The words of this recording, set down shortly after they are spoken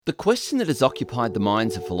The question that has occupied the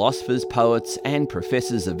minds of philosophers, poets, and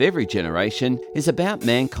professors of every generation is about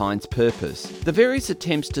mankind's purpose. The various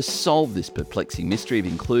attempts to solve this perplexing mystery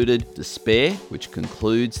have included despair, which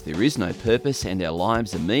concludes there is no purpose and our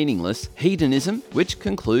lives are meaningless; hedonism, which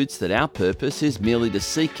concludes that our purpose is merely to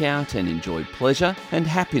seek out and enjoy pleasure; and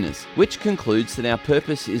happiness, which concludes that our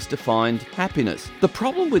purpose is to find happiness. The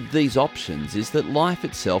problem with these options is that life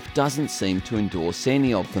itself doesn't seem to endorse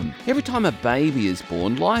any of them. Every time a baby is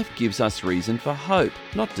born, life gives us reason for hope,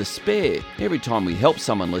 not despair. Every time we help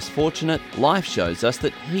someone less fortunate, life shows us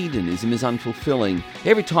that hedonism is unfulfilling.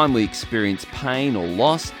 Every time we experience pain or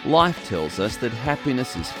loss, life tells us that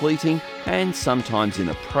happiness is fleeting and sometimes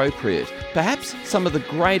inappropriate. Perhaps some of the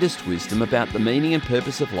greatest wisdom about the meaning and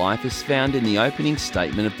purpose of life is found in the opening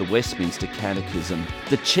statement of the Westminster Catechism.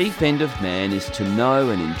 The chief end of man is to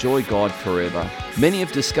know and enjoy God forever. Many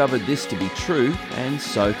have discovered this to be true, and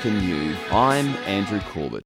so can you. I'm Andrew Corbett.